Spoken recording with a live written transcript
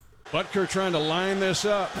Butker trying to line this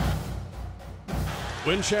up.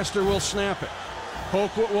 Winchester will snap it.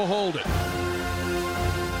 Colquitt will hold it.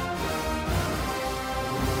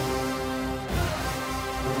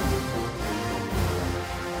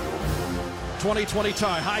 .2020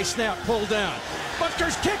 tie, high snap, pulled down.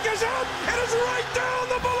 Butker's kick is out, and it's right down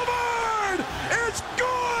the boulevard! It's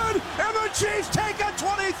good! And the Chiefs take a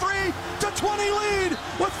 23-20 lead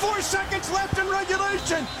with 4 seconds left in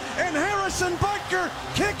regulation. And Harrison Butker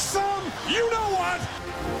kicks some, you know what?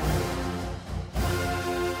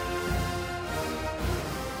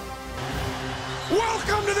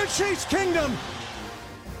 Welcome to the Chiefs Kingdom!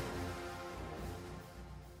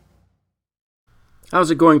 How's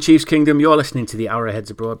it going, Chiefs Kingdom? You're listening to the Arrowheads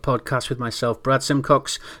Abroad podcast with myself, Brad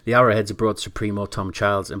Simcox, the Arrowheads Abroad Supremo, Tom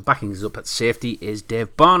Childs, and backing us up at safety is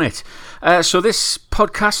Dave Barnett. So this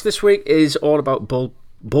podcast this week is all about bold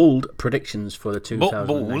predictions for the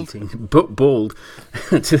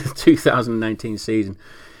 2019 season.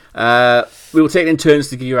 We will take it in turns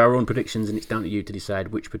to give you our own predictions, and it's down to you to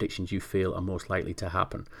decide which predictions you feel are most likely to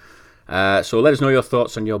happen. So let us know your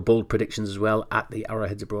thoughts on your bold predictions as well at the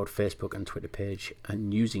Arrowheads Abroad Facebook and Twitter page,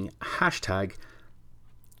 and using hashtag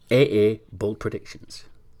 #AABoldPredictions.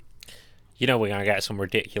 You know we're going to get some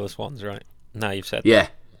ridiculous ones, right? Now you've said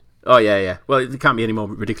that. Oh, yeah. Well, it can't be any more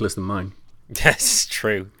ridiculous than mine. That's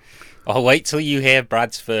true. I'll wait till you hear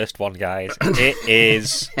Brad's first one, guys. It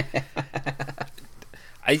is...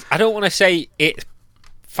 I don't want to say it's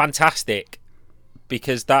fantastic,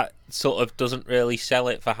 because that sort of doesn't really sell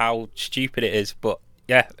it for how stupid it is, but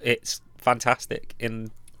yeah, it's fantastic for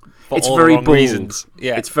all the wrong reasons.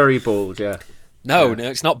 Yeah, it's very bold. Yeah. No,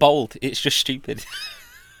 it's not bold. It's just stupid.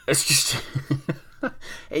 It's just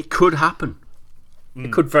it could happen.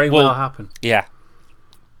 It could very well happen. Yeah.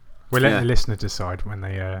 We'll let the listener decide when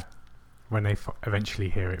they eventually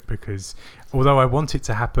hear it, because although I want it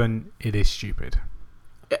to happen, it is stupid.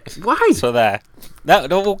 Why? So there. No,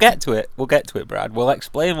 we'll get to it. We'll get to it, Brad. We'll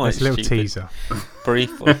explain why it's a little stupid. Teaser.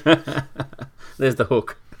 Briefly. There's the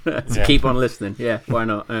hook. Keep on listening. Yeah, why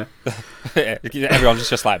not? Everyone's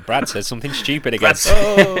just like, Brad says something stupid again.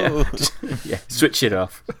 Yeah, switch it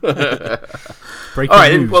off.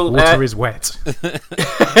 Breaking news, water is wet.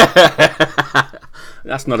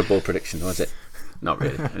 That's not a bold prediction, was it? Not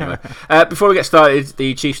really. Anyway, before we get started,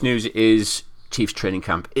 the Chiefs news is Chiefs training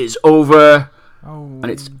camp is over. And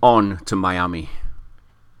it's on to Miami.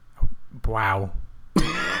 Wow.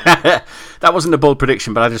 That wasn't a bold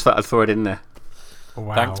prediction, but I just thought I'd throw it in there.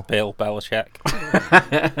 Wow. Thanks, Bill Belichick.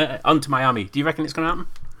 On to Miami. Do you reckon it's going to happen?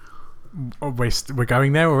 We're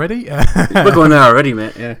going there already? We're going there already,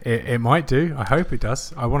 mate. Yeah. It might do. I hope it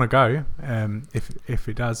does. I want to go if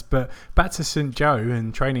it does. But back to St. Joe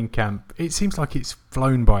and training camp, it seems like it's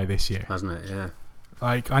flown by this year. Hasn't it? Yeah.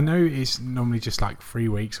 Like, I know it's normally just like 3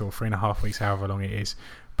 weeks or 3.5 weeks, however long it is.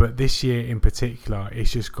 But this year in particular,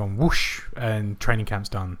 it's just gone whoosh and training camp's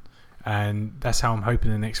done. And that's how I'm hoping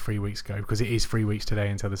the next 3 weeks go, because it is 3 weeks today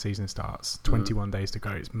until the season starts. 21 days to go.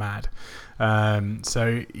 It's mad.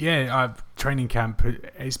 So, yeah, training camp,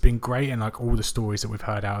 it's been great. And like all the stories that we've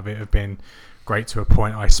heard out of it have been great to a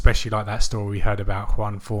point. I especially like that story we heard about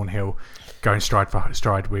Juan Thornhill going stride for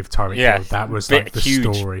stride with Tyreek Hill. That was like the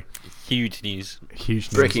story. Huge news.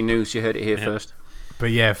 Breaking news. You heard it here first.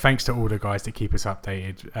 But yeah, thanks to all the guys that keep us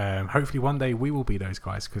updated. Hopefully one day we will be those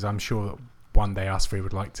guys, because I'm sure that one day us three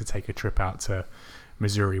would like to take a trip out to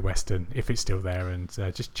Missouri Western, if it's still there, and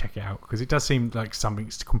just check it out, because it does seem like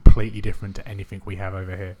something completely different to anything we have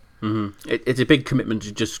over here. Mm-hmm. It's a big commitment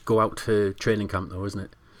to just go out to training camp, though, isn't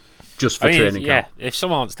it? Just for training camp. Yeah, if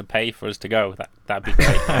someone wants to pay for us to go, that'd be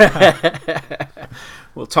great.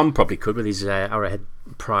 Well, Tom probably could with his Arrowhead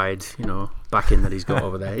pride, backing that he's got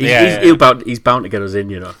over there. He's bound to get us in,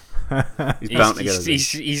 He's bound to get us in.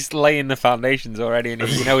 He's laying the foundations already, and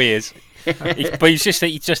he is. But he's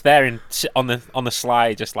just there on the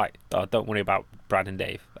slide, just like, oh, don't worry about Brad and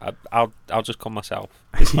Dave. I'll just come myself.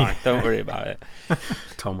 It's fine. Don't worry about it.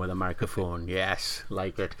 Tom with a microphone. Yes,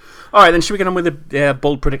 like it. All right, then should we get on with the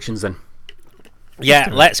bold predictions then? Yeah,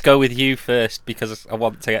 let's go with you first, because I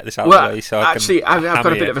want to get this out of the way. So I've got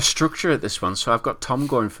a bit of a structure at this one, so I've got Tom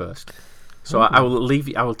going first. So I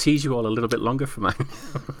will tease you all a little bit longer for mine.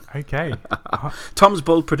 Okay. Tom's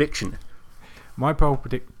bold prediction. My bold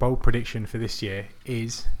prediction for this year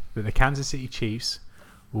is that the Kansas City Chiefs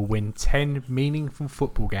will win 10 meaningful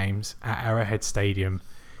football games at Arrowhead Stadium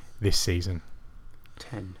this season.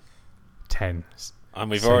 10. And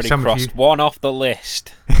we've already crossed one off the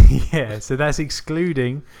list. Yeah, so that's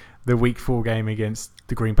excluding the Week 4 game against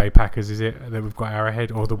the Green Bay Packers, is it, that we've got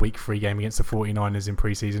Arrowhead, or the Week 3 game against the 49ers in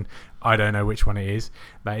preseason? I don't know which one it is.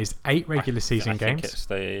 That is 8 regular season games. I think it's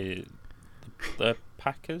the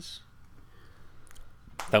Packers.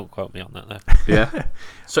 Don't quote me on that, though. Yeah.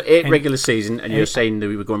 So 8 regular season, and you're saying that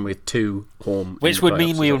we were going with 2 home. Which would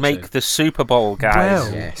mean we would make the Super Bowl,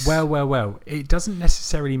 guys. Well. It doesn't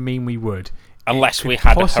necessarily mean we would. Unless we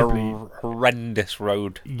had a horrendous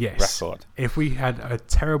road record. If we had a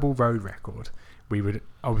terrible road record, we would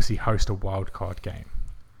obviously host a wild card game.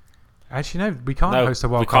 Actually, no, we can't host a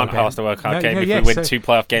wild card game. We can't host a wild card game if we win 2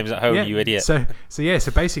 playoff games at home, you idiot. So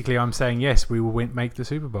basically I'm saying yes, we will make the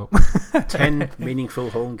Super Bowl. 10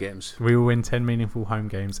 meaningful home games. We will win 10 meaningful home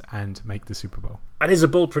games and make the Super Bowl. That is a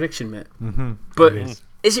bold prediction, mate. Mm-hmm. But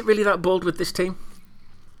is it really that bold with this team?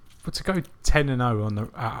 But to go 10-0 on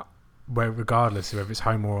the where regardless of whether it's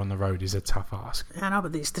home or on the road is a tough ask. Yeah, no,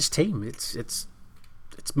 but it's this team. It's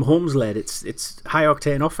Mahomes led. It's high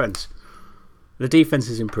octane offense. The defense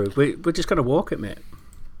has improved. We're just going to walk it, mate.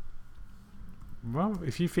 Well,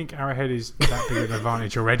 if you think Arrowhead is that big of an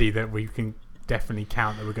advantage already, that we can definitely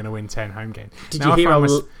count that we're going to win 10 home games.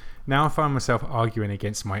 Now I find myself arguing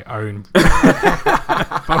against my own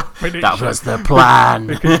prediction. That was the plan.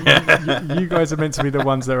 Because you guys are meant to be the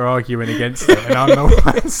ones that are arguing against it, and I'm the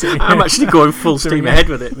one sitting I'm actually going full steam ahead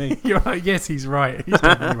with it, mate. You're like, yes, he's right. He's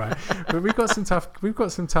definitely right. But we've got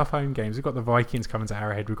some tough home games. We've got the Vikings coming to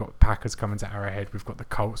Arrowhead. We've got Packers coming to Arrowhead. We've got the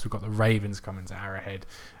Colts. We've got the Ravens coming to Arrowhead.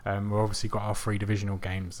 We've obviously got our 3 divisional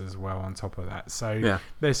games as well on top of that. So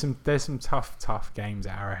there's some tough games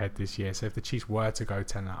at Arrowhead this year. So if the Chiefs were to go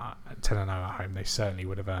 10-0 at home, they certainly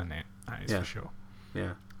would have earned it. That is for sure.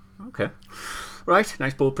 Yeah. Okay. Right.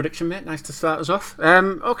 Nice bold prediction, mate. Nice to start us off.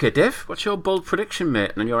 Okay, Dave, what's your bold prediction,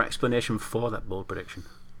 mate, and your explanation for that bold prediction?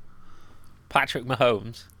 Patrick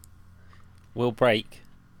Mahomes will break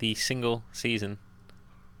the single season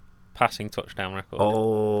passing touchdown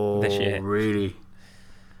record this year. Really?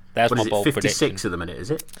 There's my bold 56 prediction. at the minute,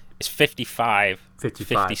 is it? It's 55.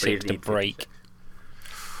 56 to break.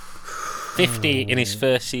 50 in his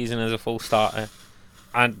first season as a full starter,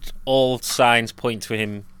 and all signs point to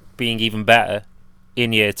him being even better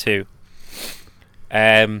in year 2.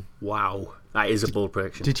 Wow, that is a bold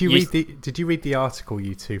prediction. Did you read the article,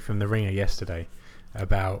 you two, from The Ringer yesterday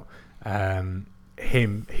about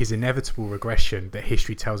his inevitable regression that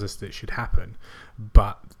history tells us that should happen,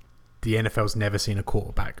 but the NFL's never seen a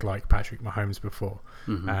quarterback like Patrick Mahomes before,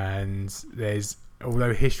 and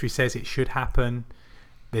although history says it should happen,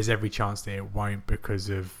 there's every chance that it won't because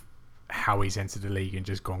of how he's entered the league and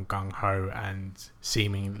just gone gung-ho and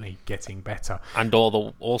seemingly getting better. And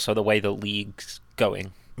also the way the league's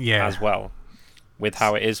going as well, with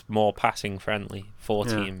how it is more passing friendly for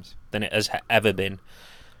teams than it has ever been.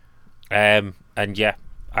 And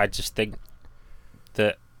I just think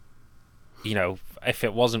that, if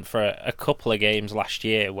it wasn't for a couple of games last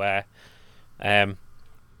year where,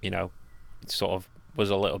 sort of was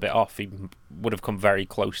a little bit off, he would have come very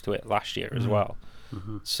close to it last year as well.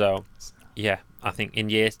 Mm-hmm. So, I think in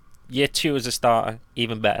year 2 as a starter,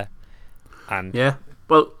 even better. And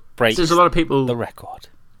breaks there's a lot of people the record.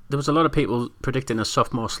 There was a lot of people predicting a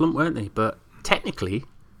sophomore slump, weren't they? But technically,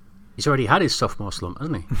 he's already had his sophomore slump,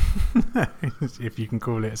 hasn't he? If you can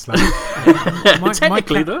call it a slump.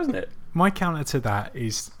 Technically, though, isn't it? My counter to that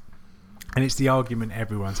is, and it's the argument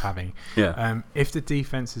everyone's having. Yeah. If the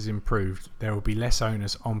defense is improved, there will be less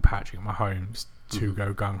onus on Patrick Mahomes to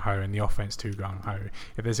go gung-ho and the offense to gung-ho.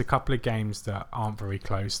 If there's a couple of games that aren't very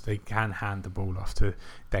close, they can hand the ball off to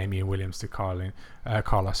Damian Williams, to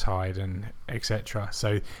Carlos Hyde, and etc.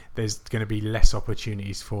 So there's going to be less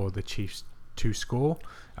opportunities for the Chiefs to score.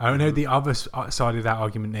 I know the other side of that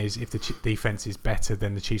argument is if the defense is better,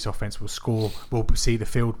 then the Chiefs offense will see the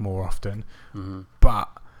field more often. But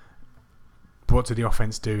what do the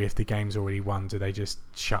offense do if the game's already won? Do they just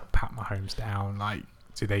shut Pat Mahomes down?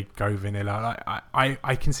 Do they go vanilla?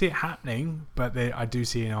 I can see it happening, but I do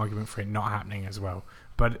see an argument for it not happening as well.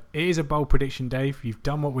 But it is a bold prediction, Dave. You've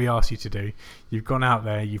done what we asked you to do. You've gone out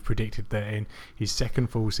there. You've predicted that in his second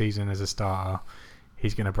full season as a starter,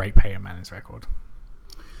 he's going to break Peyton Manning's record.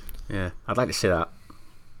 Yeah, I'd like to see that.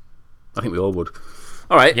 I think we all would.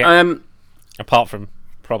 All right. Yeah. Apart from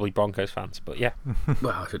probably Broncos fans, but yeah.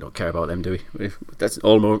 Well, we don't care about them, do we? That's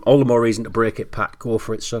all the more reason to break it, Pat. Go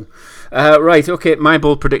for it, son. Right, okay, my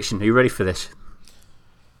bold prediction. Are you ready for this?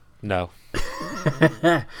 No.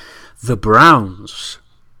 The Browns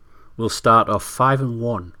will start off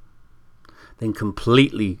 5-1, then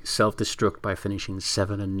completely self-destruct by finishing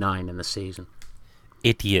 7-9 in the season.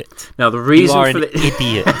 Idiot. Now the reason you are for an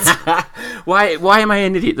idiot. Why am I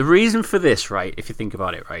an idiot? The reason for this, right? If you think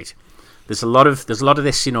about it, right, there's a lot of this. There's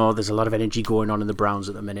a lot of energy going on in the Browns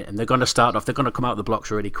at the minute, and they're going to start off. They're going to come out of the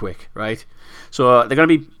blocks really quick, right? So they're going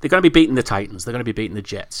to be beating the Titans. They're going to be beating the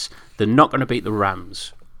Jets. They're not going to beat the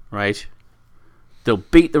Rams, right? They'll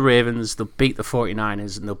beat the Ravens, they'll beat the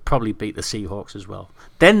 49ers, and they'll probably beat the Seahawks as well.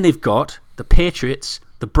 Then they've got the Patriots,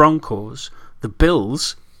 the Broncos, the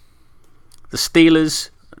Bills, the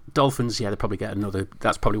Steelers, Dolphins. Yeah, they'll probably get another.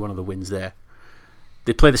 That's probably one of the wins there.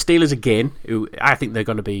 They play the Steelers again, who I think they're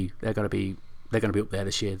going to be up there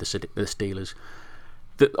this year. The Steelers.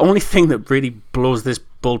 The only thing that really blows this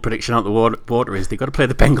bold prediction out the water is they've got to play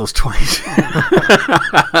the Bengals twice.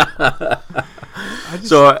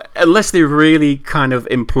 So unless they really kind of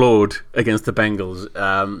implode against the Bengals,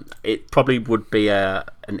 it probably would be an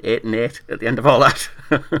 8-8 at the end of all that.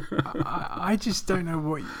 I just don't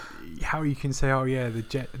know how you can say, oh yeah,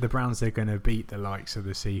 the Browns, they're going to beat the likes of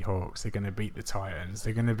the Seahawks, they're going to beat the Titans,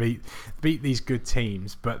 they're going to beat these good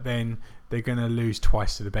teams, but then they're going to lose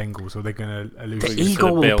twice to the Bengals, or they're going to lose. The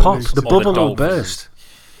ego will pop, the bubble will burst.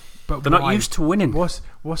 But they're not used to winning.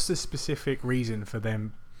 What's the specific reason for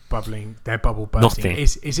them bubbling, their bubble bursting? Nothing.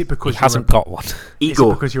 Is it because he hasn't got one? Ego.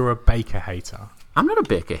 Is it because you're a Baker hater? I'm not a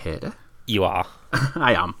Baker hater. You are.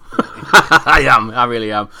 I am. I am. I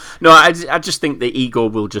really am. No, I just think the ego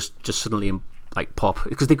will just suddenly like pop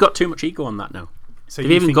because they've got too much ego on that now. So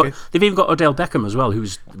they've even got Odell Beckham as well,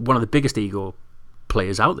 who's one of the biggest ego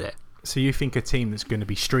players out there. So you think a team that's going to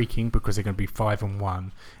be streaking because they're going to be 5-1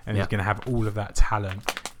 and is going to have all of that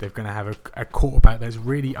talent, they're going to have a quarterback that's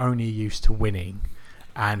really only used to winning,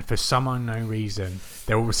 and for some unknown reason,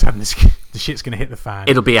 they're all of a sudden the shit's going to hit the fan.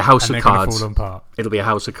 It'll be a house of cards. Fall apart. It'll be a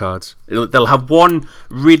house of cards. They'll have one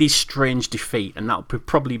really strange defeat, and that'll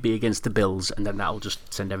probably be against the Bills, and then that'll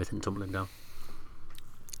just send everything tumbling down.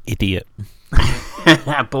 Idiot.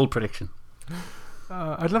 Bold prediction.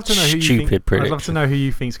 I'd love to know I'd love to know who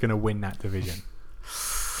you think's going to win that division.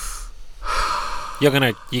 You're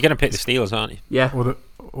gonna pick the Steelers, aren't you? Yeah. Or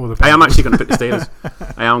the I am actually going to pick the Steelers.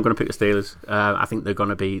 I am going to pick the Steelers. I think they're going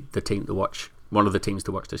to be the team to watch. One of the teams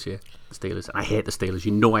to watch this year. The Steelers. And I hate the Steelers.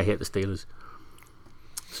 You know I hate the Steelers.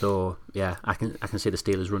 So yeah, I can see the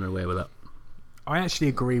Steelers running away with that. I actually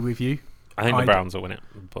agree with you. I think the Browns will win it.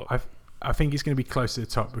 But I think it's going to be close to the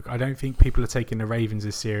top. I don't think people are taking the Ravens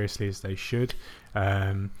as seriously as they should.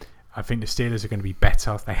 I think the Steelers are going to be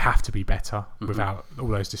better. They have to be better without all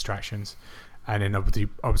those distractions. And then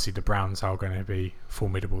obviously the Browns are going to be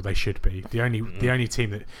formidable. They should be. The only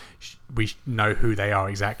team that we know who they are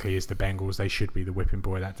exactly is the Bengals. They should be the whipping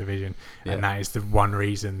boy of that division. Yeah. And that is the one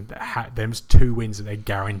reason that there's 2 wins that they're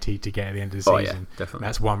guaranteed to get at the end of the season. Yeah, definitely.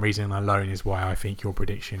 That's one reason alone is why I think your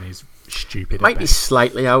prediction is stupid. It might be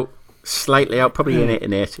slightly out, probably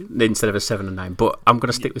an 8-8 instead of a 7-9. But I'm going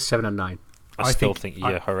to stick with 7-9. I still think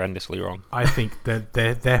you're horrendously wrong. I think that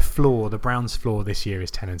their floor, the Browns' floor this year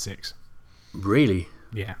is 10-6. Really?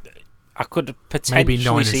 Yeah. I could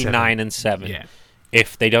potentially see 9-7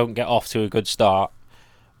 if they don't get off to a good start.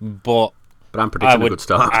 But I'm predicting a good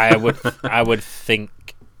start. I would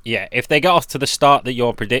think, if they get off to the start that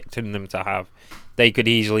you're predicting them to have, they could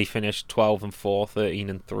easily finish 12-4,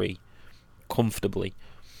 13-3 comfortably.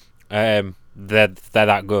 They're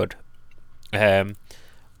that good.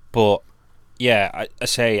 But I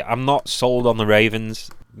say I'm not sold on the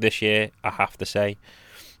Ravens this year. I have to say,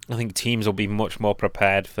 I think teams will be much more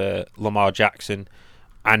prepared for Lamar Jackson,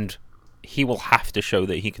 and he will have to show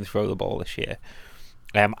that he can throw the ball this year.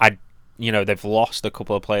 They've lost a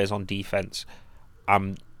couple of players on defense.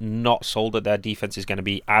 I'm not sold that their defense is going to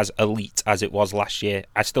be as elite as it was last year.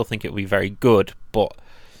 I still think it will be very good, but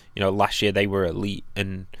last year they were elite,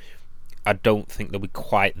 and I don't think they'll be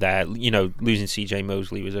quite there. Losing CJ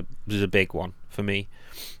Mosley was a big one for me.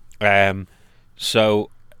 So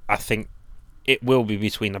I think it will be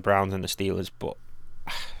between the Browns and the Steelers, but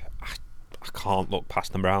I can't look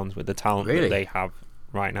past the Browns with the talent that they have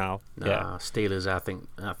right now. Steelers. I think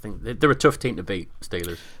they're a tough team to beat.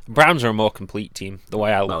 Steelers. Browns are a more complete team, the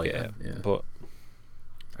way I look at it. Yeah. But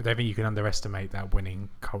I don't think you can underestimate that winning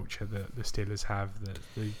culture that the Steelers have.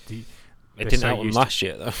 It didn't help them last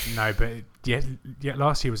year, though. No, but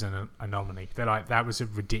last year was an anomaly. That was a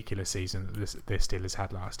ridiculous season that the Steelers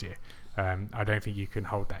had last year. I don't think you can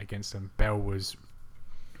hold that against them. Bell was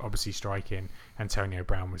obviously striking. Antonio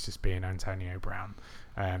Brown was just being Antonio Brown.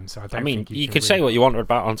 So I don't think you could say what you wanted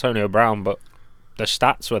about Antonio Brown, but the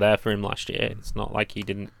stats were there for him last year. It's not like he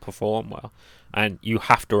didn't perform well. And you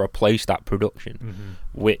have to replace that production,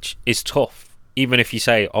 which is tough. Even if you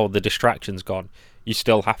say, the distraction's gone, you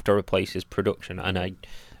still have to replace his production. And I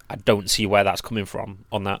don't see where that's coming from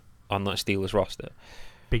on that Steelers roster.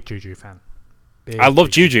 Big Juju fan. I love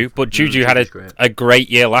Juju, but Juju had a great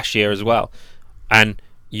year last year as well. And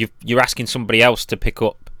you're asking somebody else to pick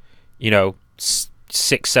up,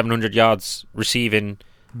 600-700 yards receiving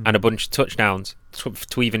and a bunch of touchdowns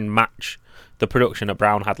to even match the production that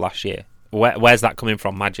Brown had last year. Where's that coming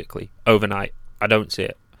from magically overnight? I don't see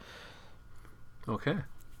it. Okay.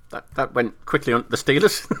 That went quickly on the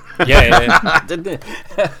Steelers. Yeah. Didn't it?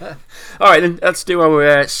 All right, then let's do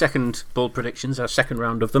our second bold predictions, our second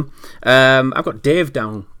round of them. I've got Dave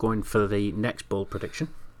down going for the next bold prediction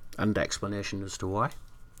and explanation as to why.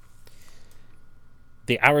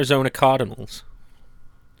 The Arizona Cardinals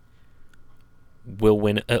will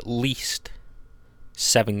win at least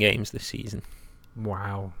 7 games this season.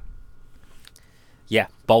 Wow. Yeah,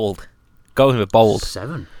 bold. Going with bold.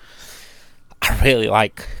 7. I really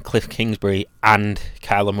like Cliff Kingsbury and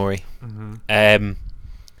Kyler Murray. Mm-hmm.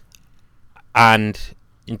 And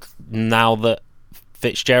now that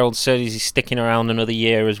Fitzgerald says he's sticking around another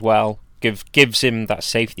year as well, gives him that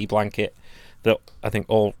safety blanket that I think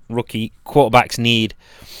all rookie quarterbacks need.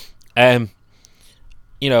 I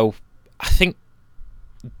think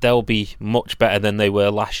they'll be much better than they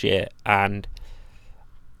were last year. And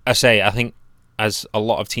I think as a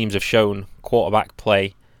lot of teams have shown,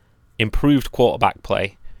 improved quarterback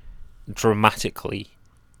play dramatically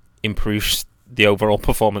improves the overall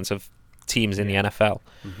performance of teams in the NFL.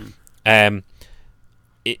 Mm-hmm.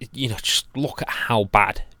 Just look at how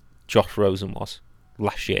bad Josh Rosen was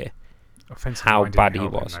last year. How bad he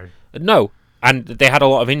was. No, and they had a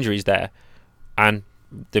lot of injuries there, and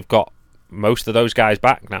they've got most of those guys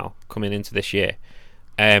back now coming into this year.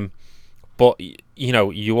 But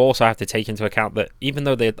you also have to take into account that even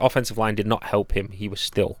though the offensive line did not help him, he was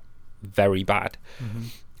still very bad.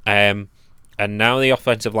 Mm-hmm. And now the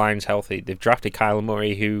offensive line's healthy. They've drafted Kyler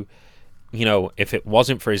Murray, who, if it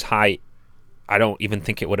wasn't for his height, I don't even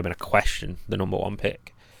think it would have been a question, the number 1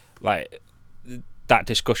 pick. Like, that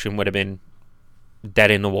discussion would have been dead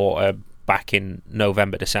in the water back in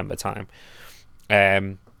November, December time.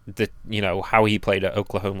 How he played at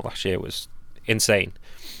Oklahoma last year was insane.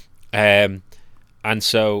 And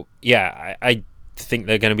so, yeah, I think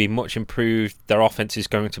they're going to be much improved. Their offense is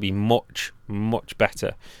going to be much, much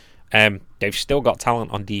better. They've still got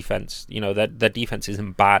talent on defense. Their defense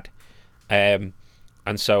isn't bad. And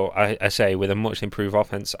so I say with a much improved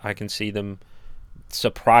offense, I can see them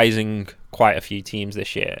surprising quite a few teams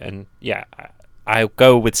this year. And yeah, I'll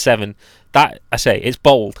go with 7. That I say it's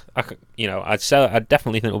bold. I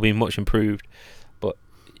definitely think it'll be much improved, but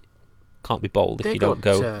can't be bold if you don't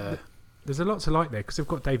go. There's a lot to like there because they've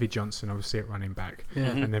got David Johnson obviously at running back,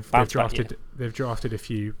 and they've drafted a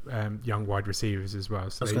few young wide receivers as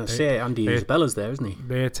well. So I was going to say Andy Isabella's there, isn't he?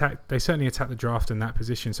 They certainly attack the draft in that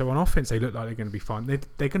position. So on offense, they look like they're going to be fun.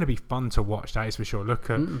 They're going to be fun to watch. That is for sure.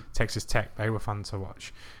 Look at Texas Tech; they were fun to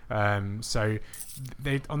watch. So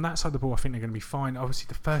they on that side of the ball, I think they're going to be fine. Obviously,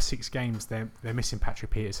 the first 6 games they're missing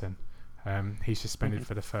Patrick Peterson. He's suspended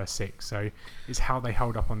for the first 6, so it's how they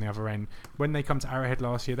hold up on the other end. When they come to Arrowhead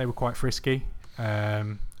last year, they were quite frisky. I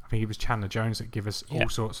think it was Chandler Jones that gave us all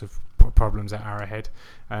sorts of problems at Arrowhead.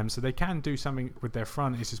 So they can do something with their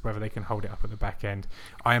front. It's just whether they can hold it up at the back end.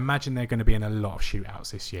 I imagine they're going to be in a lot of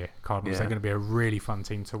shootouts this year. Cardinals, they're going to be a really fun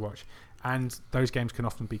team to watch. And those games can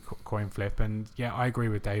often be coin flip. And yeah, I agree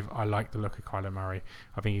with Dave. I like the look of Kyler Murray.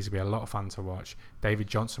 I think he's going to be a lot of fun to watch. David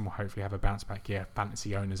Johnson will hopefully have a bounce back year.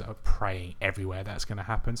 Fantasy owners are praying everywhere that's going to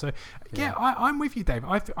happen. So yeah, I'm with you, Dave.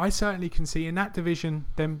 I certainly can see in that division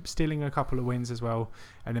them stealing a couple of wins as well,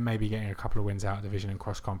 and then maybe getting a couple of wins out of division and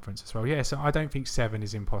cross conference as well. Yeah, so I don't think 7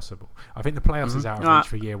 is impossible. I think the playoffs is out of reach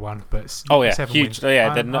for year 1, but 7 huge. Wins,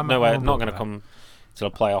 they're not going to come to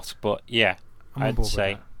the playoffs. But yeah, I'd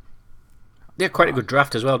say. They had quite a good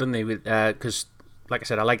draft as well, didn't they? Because, like I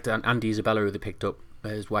said, I liked Andy Isabella, who they picked up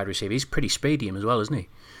as wide receiver. He's pretty speedy isn't he?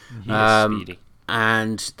 He is speedy.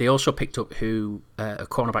 And they also picked up a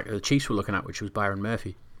cornerback that the Chiefs were looking at, which was Byron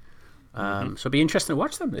Murphy. So it'll be interesting to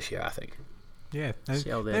watch them this year, I think. Yeah,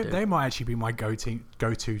 they might actually be my go-to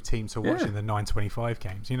team to watch in the 9:25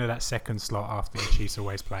 games. That second slot after the Chiefs are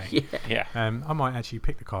always playing. Yeah. I might actually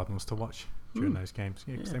pick the Cardinals to watch during those games.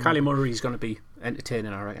 Kyler Murray's going to be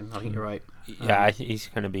entertaining, I reckon. I think you're right. Yeah, he's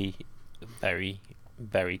going to be very,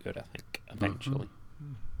 very good, I think, eventually.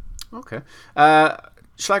 Okay.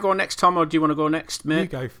 Shall I go next, Tom, or do you want to go next,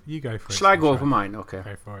 mate? You go for it. Shall I go for mine? Okay.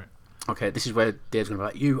 Go for it. Okay, this is where Dave's going to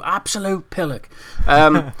be like, you absolute pillock.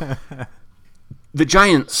 The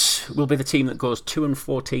Giants will be the team that goes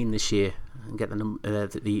 2-14 this year and get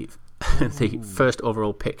the first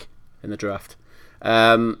overall pick in the draft.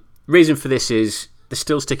 Reason for this is they're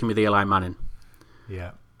still sticking with Eli Manning.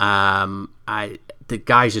 Yeah. The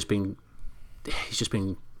guy's just been he's just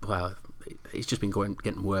been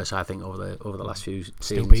getting worse. I think over the last few seasons.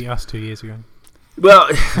 Still beat us 2 years ago. Well,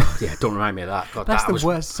 yeah, don't remind me of that. God, That's the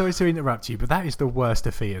worst. Sorry to interrupt you, but that is the worst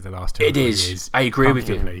defeat of the last 2 years. I agree with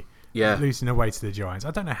you. Yeah, losing away to the Giants.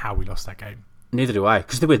 I don't know how we lost that game. Neither do I,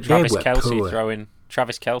 because they were Travis poor.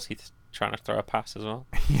 Travis Kelce trying to throw a pass as well.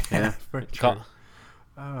 Yeah, very true.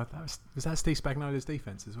 Was that Steve Spagnuolo's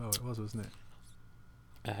defense as well? It was, wasn't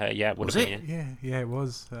it? Yeah, was it? Yeah, it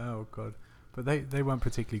was. Oh god, but they weren't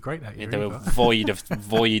particularly great that year. They were either.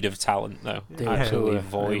 void of talent, though. Absolutely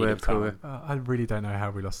void of talent. I really don't know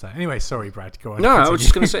how we lost that. Anyway, sorry, Brad. Go on. No, I was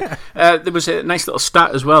just going to say there was a nice little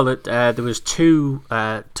stat as well that there was 2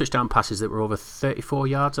 touchdown passes that were over 34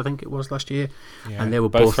 yards. I think it was last year, and they were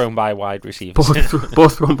both thrown by wide receivers.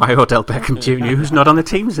 Both thrown by Odell Beckham Jr., who's not on the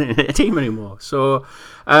team anymore. So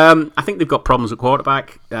I think they've got problems at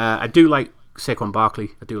quarterback. I do like Saquon Barkley.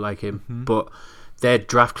 I do like him, but their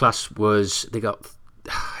draft class they got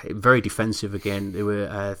very defensive again. There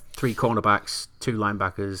were 3 cornerbacks, 2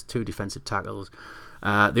 linebackers, 2 defensive tackles.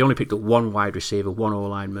 They only picked up 1 wide receiver, 1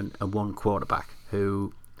 O-lineman, and 1 quarterback.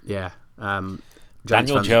 Daniel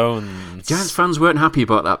Jones. Giants fans weren't happy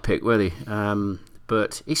about that pick, were they?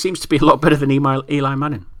 But he seems to be a lot better than Eli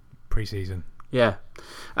Manning. Pre-season. Yeah.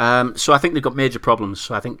 So I think they've got major problems.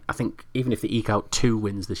 So I think even if they eke out 2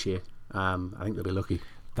 wins this year, I think they'll be lucky.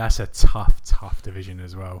 That's a tough division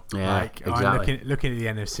as well. Yeah, exactly. I'm looking at the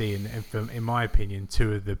NFC, and in my opinion,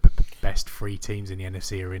 2 of the best 3 teams in the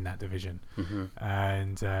NFC are in that division.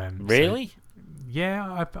 And really, so,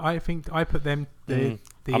 yeah, I think I put them. I'm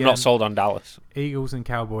not sold on Dallas. Eagles and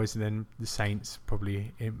Cowboys, and then the Saints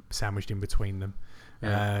probably sandwiched in between them.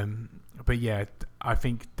 Yeah. But yeah, I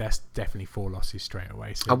think that's definitely 4 losses straight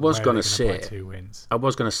away. So I was going to say 2 wins. I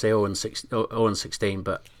was going to say 0-16,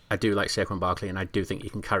 but I do like Saquon Barkley, and I do think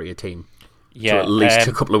you can carry a team to at least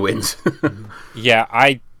a couple of wins. Yeah,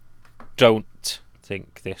 I don't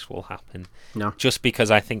think this will happen. No, just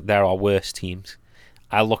because I think there are worse teams.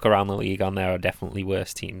 I look around the league, and there are definitely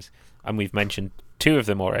worse teams, and we've mentioned 2 of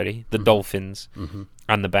them already: the Dolphins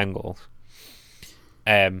and the Bengals.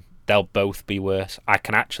 They'll both be worse. I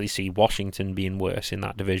can actually see Washington being worse in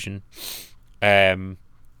that division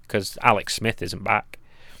because Alex Smith isn't back.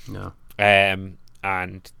 No. And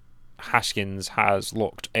Haskins has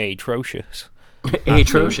looked atrocious.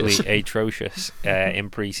 Atrocious in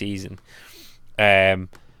pre-season. And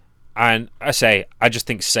I just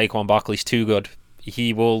think Saquon Barkley's too good.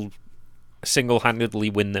 He will single-handedly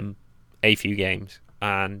win them a few games.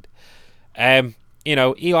 And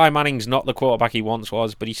Eli Manning's not the quarterback he once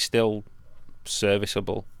was, but he's still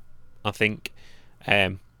serviceable, I think.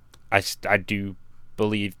 I do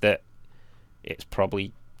believe that it's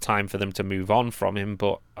probably time for them to move on from him,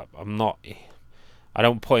 but I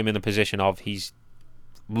don't put him in the position of he's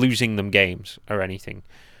losing them games or anything.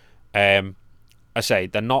 I say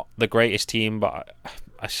they're not the greatest team, but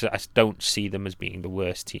I don't see them as being the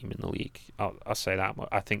worst team in the league. I'll say that.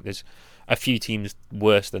 I think there's a few teams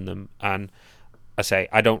worse than them, and I say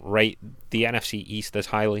I don't rate the NFC East as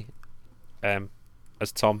highly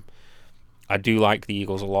as Tom. I do like the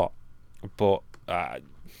Eagles a lot, but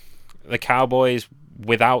the Cowboys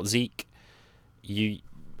without Zeke,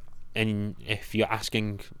 if you're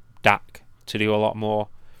asking Dak to do a lot more,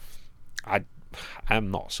 I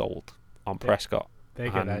am not sold on Prescott. They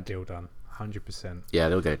get that deal done, 100%. Yeah,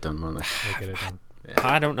 they'll get it done, won't they? They'll get it done.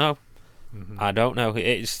 I don't know. I don't know.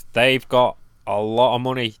 They've got a lot of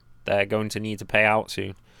money they're going to need to pay out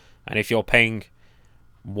soon, and if you're paying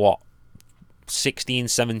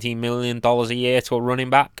 $16-17 million a year to a running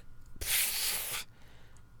back,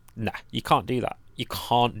 nah, you can't do that. You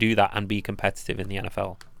can't do that and be competitive in the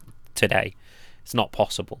NFL today. It's not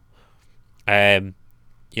possible. The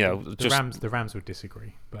Rams would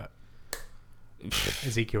disagree, but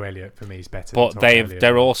Ezekiel Elliott for me is better. But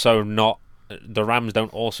they're also not. The Rams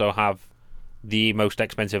don't also have the most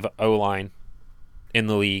expensive O-line in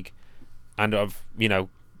the league, and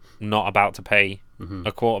not about to pay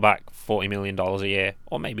a quarterback $40 million a year,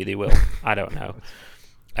 or maybe they will. I don't know.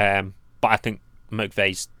 But I think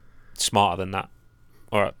McVay's smarter than that,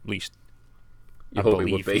 or at least I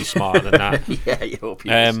believe he's smarter than that. Yeah, you hope he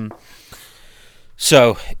is.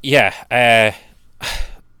 So yeah,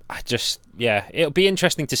 it'll be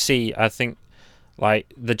interesting to see. I think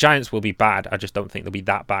the Giants will be bad. I just don't think they'll be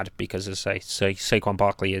that bad because, as I say, Saquon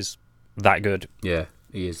Barkley is that good. Yeah,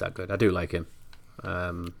 he is that good. I do like him.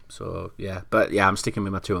 I'm sticking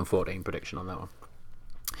with my 2-14 prediction on that one.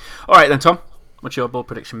 All right then, Tom. What's your bold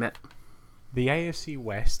prediction, mate? The AFC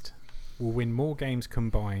West will win more games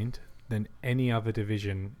combined than any other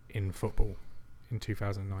division in football in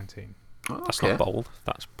 2019. Oh, that's not bold.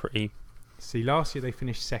 That's pretty See, last year they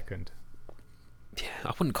finished second. Yeah,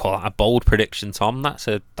 I wouldn't call that a bold prediction, Tom. That's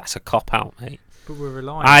a cop out, mate. But we're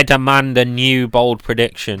relying. I demand a new bold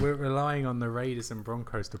prediction. We're relying on the Raiders and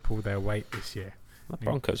Broncos to pull their weight this year. The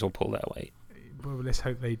Broncos will pull their weight. Well, let's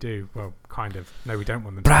hope they do. Well, kind of. No, we don't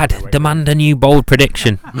want them. Brad, to pull their weight. demand a new bold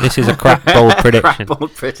prediction. This is a crap bold prediction. Crap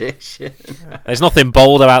bold prediction. There's nothing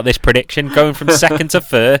bold about this prediction. Going from second to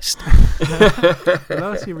first.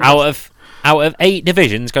 Last year we Out of 8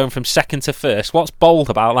 divisions, going from second to first. What's bold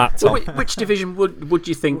about that, Tom? Well, which division would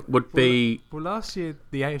you think would be? Well, last year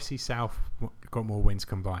the AFC South got more wins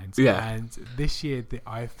combined. Yeah. And this year,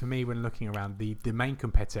 for me, when looking around, the main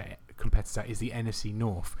competitor is the NFC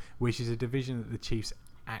North, which is a division that the Chiefs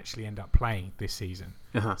actually end up playing this season.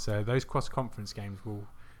 Uh-huh. So those cross-conference games will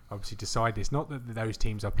obviously decide this. Not that those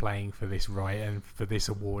teams are playing for this right and for this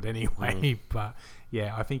award anyway, but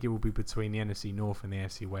yeah, I think it will be between the NFC North and the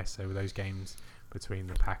NFC West. So those games between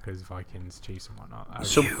the Packers, Vikings, Chiefs, and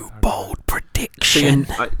whatnot. Bold prediction.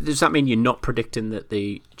 So does that mean you're not predicting that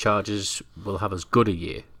the Chargers will have as good a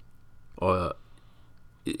year, or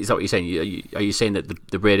is that what you're saying? Are you saying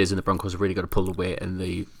that the Raiders and the Broncos have really got to pull the weight, and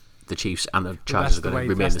the Chiefs and the Chargers are going to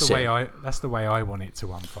remain the same? That's the way I want it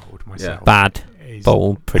to unfold myself. Yeah. Bad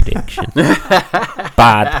bold prediction.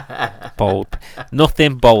 Bad bold.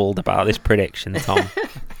 Nothing bold about this prediction, Tom.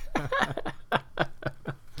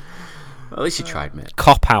 Well, at least you tried, mate.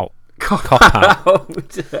 Cop out. Cop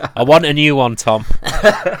out. I want a new one, Tom.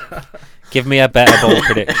 Give me a better bold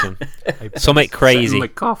prediction. Something crazy.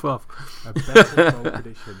 Cough off. A better bold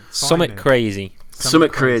prediction. Something crazy. Something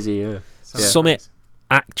crazy, yeah. Something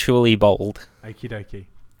actually bold. Okie dokie.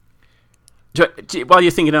 While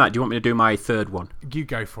you're thinking of that, do you want me to do my third one? You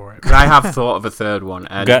go for it. 'Cause I have thought of a third one.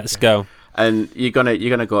 And, Let's go. And you're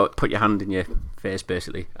gonna go put your hand in your face,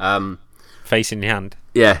 basically. Face in your hand.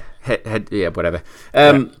 Yeah, head, yeah, whatever.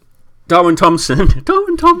 Darwin Thompson,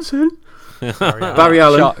 Barry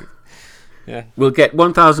Allen. Shock. Yeah. Will get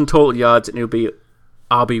 1,000 total yards, and he'll be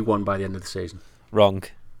RB1 by the end of the season. Wrong.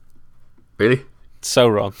 Really? So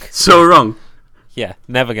wrong. So wrong. Yeah,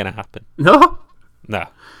 never gonna happen. No. No.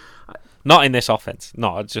 Not in this offense.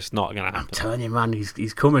 No, it's just not gonna I'm happen. telling you, man,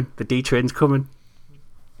 he's coming. The D train's coming.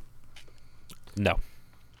 No.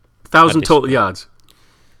 1,000 total yards.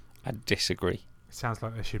 I disagree. It sounds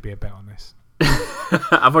like there should be a bet on this.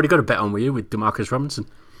 I've already got a bet on with you with DeMarcus Robinson.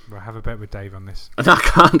 Well, have a bet with Dave on this. And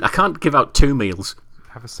I can't give out 2 meals.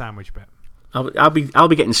 Have a sandwich bet. I'll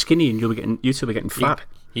be getting skinny, and you two will be getting fat.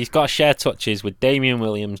 He's got to share touches with Damian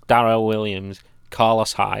Williams, Darrell Williams,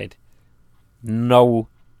 Carlos Hyde. No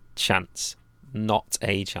chance. Not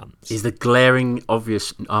a chance. He's the glaring,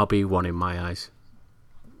 obvious RB1 in my eyes.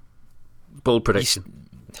 Bold prediction.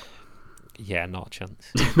 Yeah, not a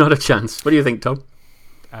chance. Not a chance. What do you think, Tom?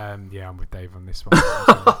 Yeah, I'm with Dave on this one.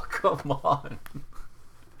 Oh, come on.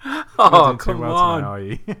 You're Oh, not doing come too well on. tonight, are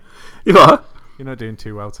you? You are? You're not doing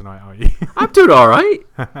too well tonight, are you? I'm doing all right.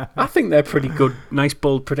 I think they're pretty good, nice,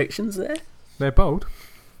 bold predictions there. They're bold.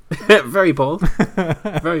 Very bold.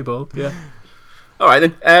 Very bold, yeah. All right,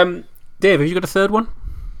 then. Dave, have you got a third one?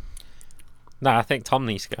 No, I think Tom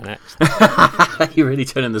needs to go next. You're really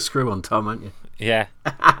turning the screw on Tom, aren't you? Yeah.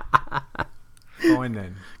 Fine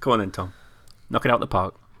then. Come on then, Tom. Knock it out the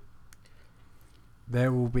park.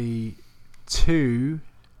 There will be 2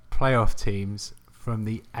 playoff teams from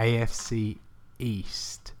the AFC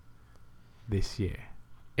East this year.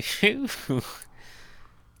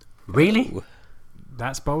 Really?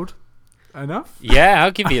 That's bold enough. Yeah,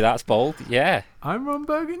 I'll give you that's bold. Yeah. I'm Ron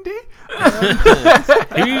Burgundy.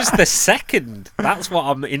 Who's the second? That's what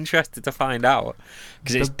I'm interested to find out.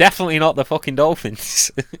 Because it's definitely not the fucking Dolphins.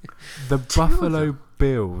 The Buffalo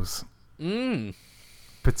Bills.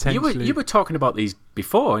 Potentially. You were talking about these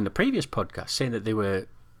before in the previous podcast, saying that they were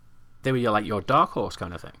like your dark horse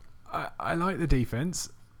kind of thing. I like the defense,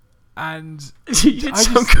 and You did I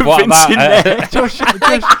some just- What convincing about, there. Josh, I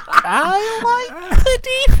like the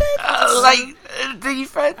defense. I like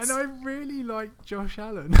defense. and I really like Josh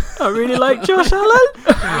Allen. I really like Josh Allen.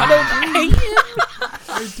 I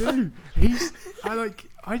do.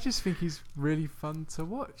 I just think he's really fun to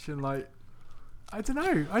watch, and I don't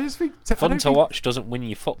know. I just think Fun to watch doesn't win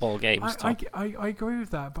you football games, Tom. I agree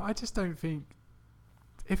with that, but I just don't think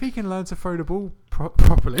if he can learn to throw the ball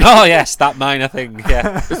properly. Oh, yes, that minor thing,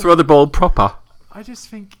 yeah. Throw the ball proper. I just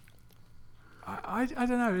think I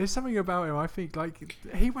don't know. There's something about him. I think like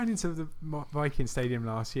he went into the Viking Stadium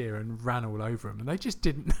last year and ran all over them, and they just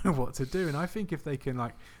didn't know what to do. And I think if they can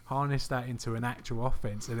like harness that into an actual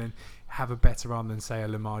offense and then have a better arm than say a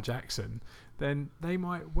Lamar Jackson, then they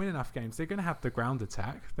might win enough games. They're going to have the ground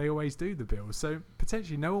attack. They always do, the Bills. So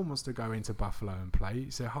potentially no one wants to go into Buffalo and play.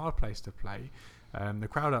 It's a hard place to play. The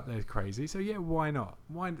crowd up there is crazy. So yeah, why not?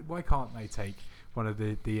 Why can't they take one of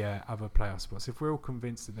the other playoff spots? If we're all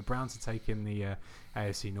convinced that the Browns are taking the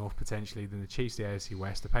AFC North potentially, then the Chiefs the AFC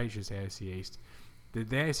West, the Patriots the AFC East, the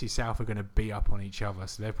AFC South are going to be up on each other,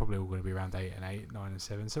 so they're probably all going to be around 8-8,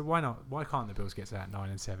 9-7. So why not? Why can't the Bills get to that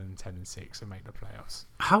 9-7, 10-6 and make the playoffs?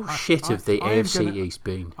 How shit have the AFC East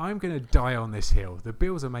been? I'm going to die on this hill. The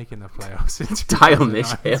Bills are making the playoffs. Die on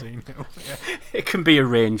this hill. Yeah. It can be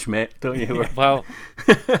arranged, mate. Don't you? Yeah. Well,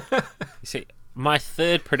 you see, my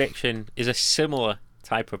third prediction is a similar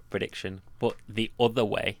type of prediction, but the other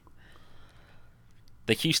way.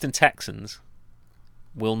 The Houston Texans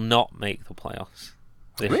will not make the playoffs.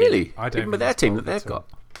 Really? Even with their team that they've got?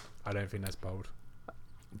 I don't think that's bold.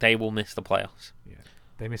 They will miss the playoffs. Yeah,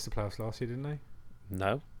 they missed the playoffs last year, didn't they?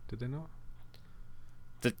 No. Did they not?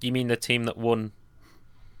 You mean the team that won,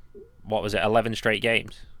 what was it, 11 straight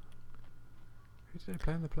games? Who did they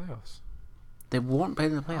play in the playoffs? They won't play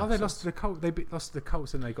in the playoffs. Oh, they lost to the Colts. They lost to the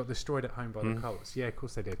Colts and they got destroyed at home by the Colts. Yeah, of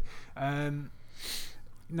course they did.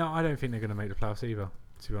 No, I don't think they're going to make the playoffs either,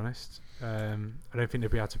 to be honest. I don't think they'll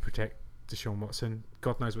be able to protect Deshaun Watson.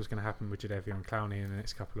 God knows what's going to happen with Jadeveon Clowney in the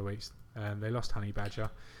next couple of weeks. They lost Honey Badger.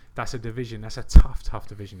 That's a division. That's a tough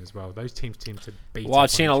division as well. Those teams seem to beat. Well,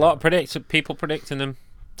 I've seen a lot of people predicting them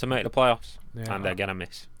to make the playoffs, and they're going to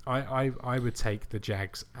miss. I would take the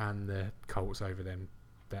Jags and the Colts over them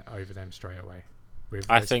straight away.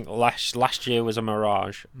 I think last year was a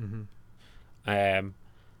mirage. Mm-hmm.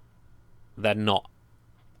 They're not.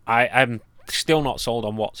 I'm still not sold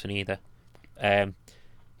on Watson either.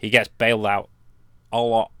 He gets bailed out a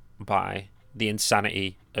lot by the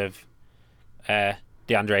insanity of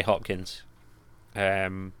DeAndre Hopkins,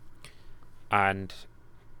 and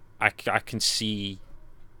I can see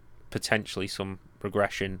potentially some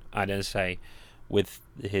regression. I didn't say with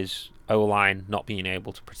his O-line not being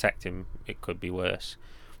able to protect him, it could be worse.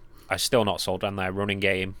 I'm still not sold on their running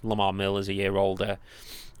game. Lamar Miller's a year older.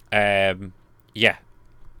 Yeah,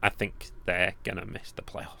 I think they're gonna miss the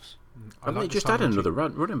playoffs. Haven't they just added another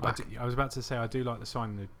running back? I was about to say I do like the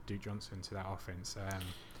signing of Duke Johnson to that offense.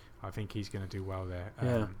 I think he's going to do well there.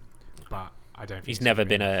 But I don't think he's never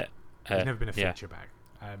been a feature back.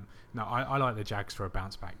 No, I like the Jags for a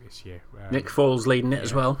bounce back this year. Nick Foles leading it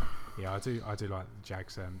as well. Yeah, I do like the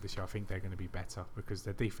Jags this year. I think they're going to be better because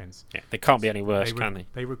their defense. Yeah, they can't be any worse, can they?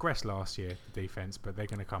 They regressed last year, the defense, but they're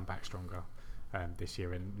going to come back stronger this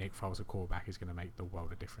year. And Nick Foles, a quarterback, is going to make the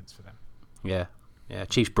world of difference for them. Yeah. Yeah,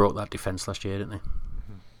 Chiefs broke that defence last year, didn't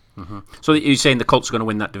they? Mm-hmm. So you're saying the Colts are going to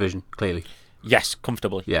win that division, clearly? Yes,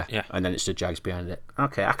 comfortably. Yeah, and then it's the Jags behind it.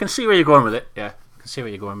 Okay, I can see where you're going with it. Yeah, I can see where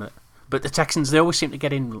you're going with it. But the Texans, they always seem to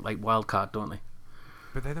get in like wild card, don't they?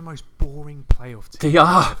 But they're the most boring playoff team. They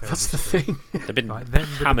are. That's the thing. They've been like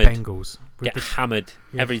hammered. The Bengals get hammered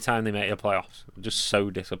every time they make the playoffs. Just so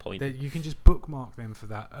disappointing. You can just bookmark them for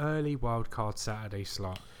that early wild card Saturday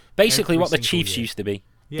slot. Basically, what the Chiefs used to be.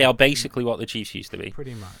 Yeah. They are basically what the Chiefs used to be.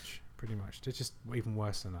 Pretty much. They're just even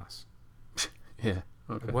worse than us. Yeah.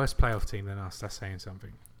 Okay. A worse playoff team than us. That's saying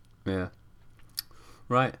something. Yeah.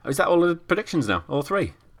 Right. Is that all the predictions now? All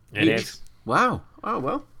three? It is. Wow. Oh,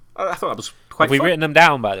 well. I thought that was quite Have we written them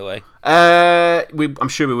down, by the way? I'm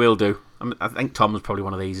sure we will do. I think Tom was probably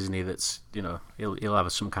one of these, isn't he? That's, he'll have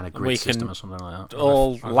some kind of grid system or something like that.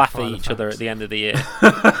 All laugh at each other at the end of the year.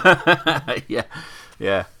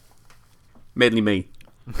 Yeah. Mainly me.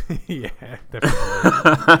 Yeah,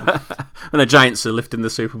 definitely. And the Giants are lifting the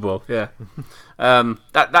Super Bowl. Yeah.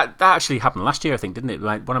 That actually happened last year, I think, didn't it?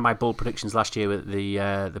 Like one of my bold predictions last year, with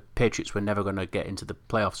the Patriots were never going to get into the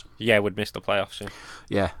playoffs. Yeah, we'd miss the playoffs.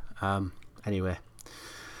 Yeah. Anyway,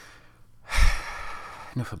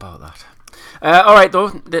 enough about that. All right, though,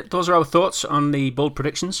 those are our thoughts on the bold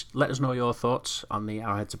predictions. Let us know your thoughts on the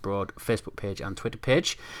Arrowheads Abroad Facebook page and Twitter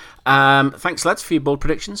page. Thanks, lads, for your bold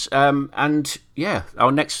predictions. And yeah,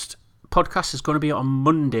 our next podcast is going to be on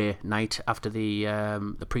Monday night after the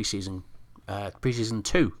preseason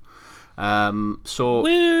 2. So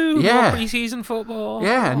woo, yeah, more preseason football.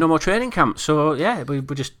 Yeah, no more training camp. So yeah, we're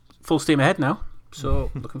just full steam ahead now.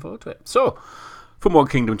 So looking forward to it. So from one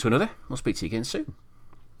kingdom to another, we'll speak to you again soon.